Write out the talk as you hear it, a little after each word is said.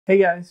Hey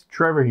guys,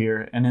 Trevor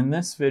here, and in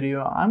this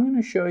video I'm going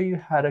to show you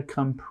how to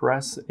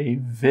compress a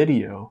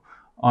video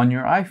on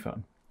your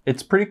iPhone.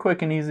 It's pretty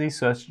quick and easy,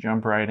 so let's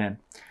jump right in.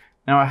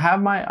 Now I have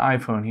my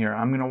iPhone here.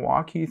 I'm going to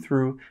walk you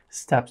through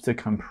steps to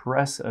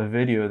compress a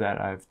video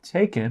that I've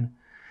taken,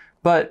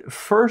 but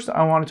first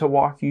I wanted to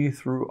walk you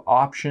through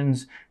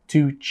options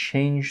to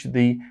change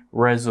the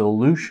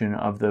resolution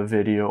of the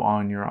video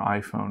on your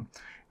iPhone.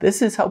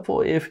 This is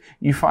helpful if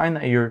you find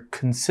that you're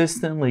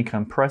consistently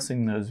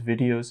compressing those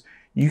videos.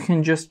 You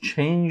can just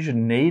change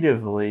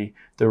natively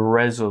the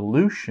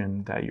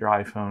resolution that your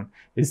iPhone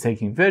is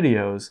taking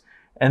videos,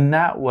 and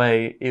that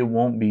way it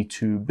won't be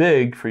too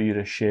big for you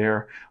to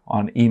share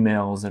on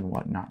emails and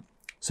whatnot.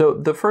 So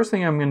the first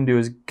thing I'm going to do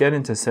is get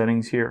into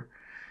settings here,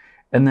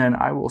 and then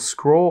I will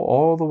scroll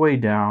all the way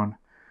down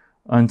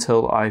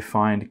until I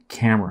find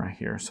camera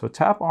here. So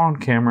tap on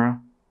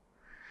camera,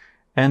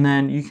 and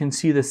then you can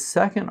see the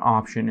second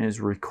option is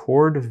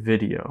record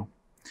video.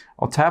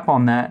 I'll tap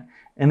on that,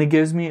 and it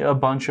gives me a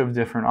bunch of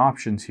different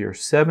options here.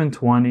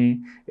 720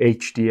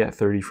 HD at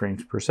 30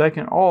 frames per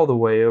second, all the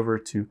way over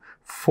to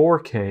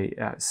 4K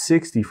at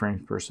 60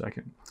 frames per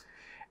second.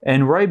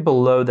 And right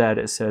below that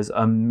it says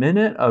a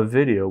minute of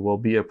video will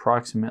be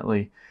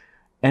approximately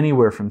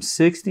anywhere from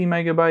 60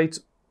 megabytes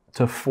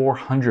to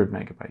 400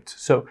 megabytes.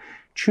 So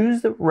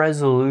choose the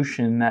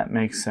resolution that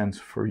makes sense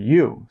for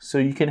you. So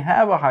you can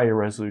have a higher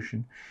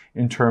resolution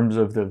in terms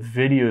of the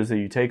videos that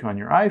you take on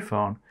your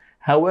iPhone.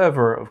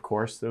 However, of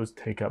course, those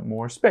take up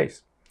more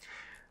space.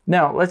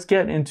 Now, let's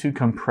get into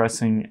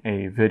compressing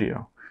a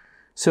video.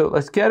 So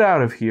let's get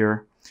out of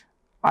here.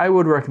 I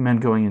would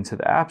recommend going into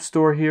the App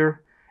Store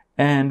here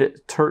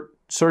and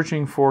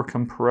searching for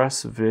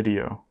compress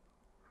video.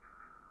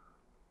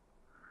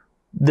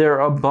 There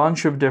are a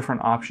bunch of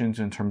different options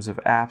in terms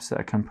of apps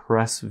that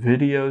compress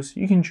videos.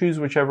 You can choose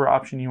whichever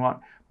option you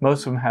want.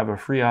 Most of them have a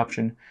free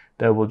option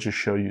that will just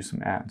show you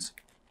some ads.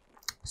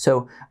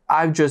 So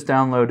I've just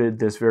downloaded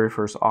this very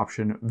first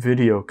option,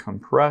 Video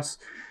Compress.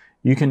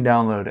 You can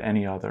download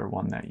any other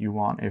one that you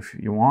want if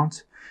you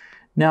want.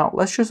 Now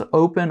let's just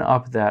open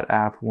up that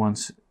app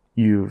once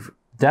you've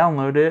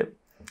downloaded it.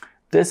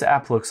 This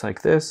app looks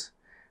like this.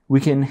 We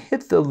can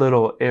hit the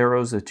little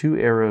arrows, the two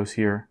arrows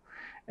here,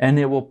 and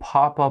it will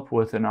pop up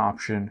with an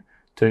option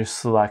to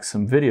select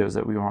some videos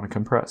that we want to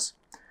compress.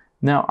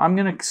 Now I'm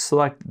going to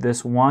select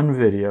this one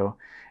video,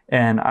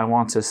 and I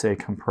want to say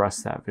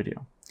compress that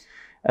video.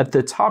 At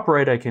the top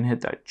right, I can hit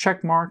that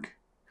check mark,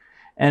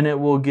 and it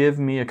will give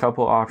me a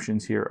couple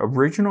options here.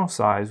 Original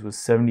size was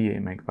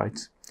 78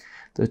 megabytes.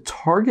 The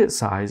target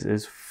size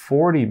is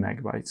 40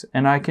 megabytes,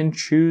 and I can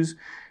choose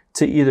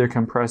to either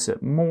compress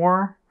it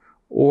more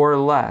or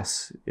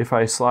less if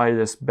I slide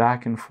this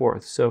back and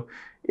forth. So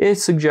it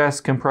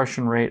suggests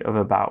compression rate of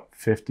about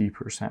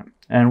 50%.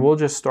 And we'll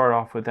just start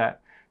off with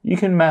that. You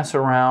can mess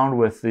around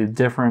with the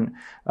different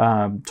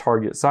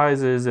target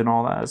sizes and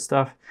all that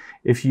stuff.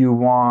 If you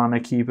want to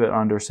keep it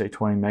under, say,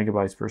 20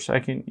 megabytes per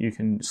second, you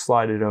can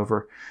slide it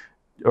over,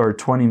 or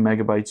 20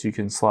 megabytes, you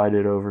can slide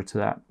it over to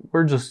that.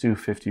 We'll just do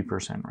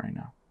 50% right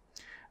now.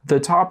 At the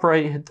top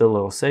right, hit the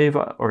little save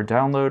or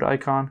download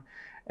icon,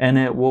 and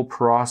it will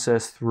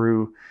process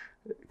through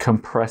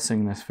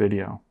compressing this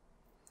video.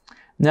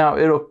 Now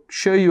it'll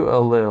show you a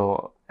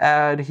little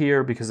ad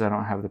here because I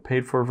don't have the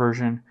paid for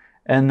version.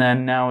 And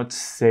then now it's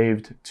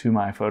saved to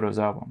my Photos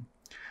album.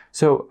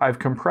 So I've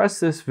compressed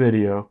this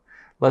video.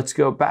 Let's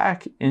go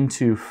back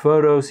into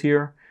Photos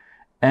here,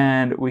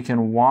 and we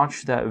can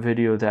watch that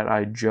video that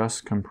I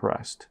just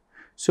compressed.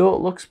 So it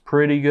looks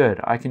pretty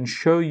good. I can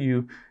show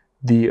you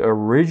the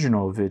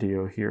original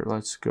video here.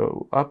 Let's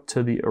go up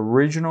to the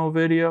original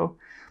video,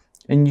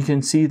 and you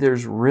can see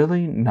there's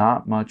really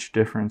not much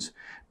difference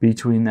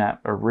between that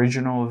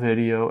original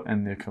video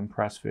and the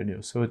compressed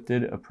video. So it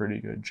did a pretty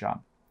good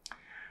job.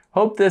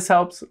 Hope this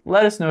helps.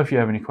 Let us know if you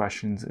have any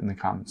questions in the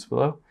comments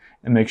below,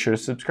 and make sure to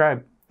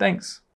subscribe. Thanks.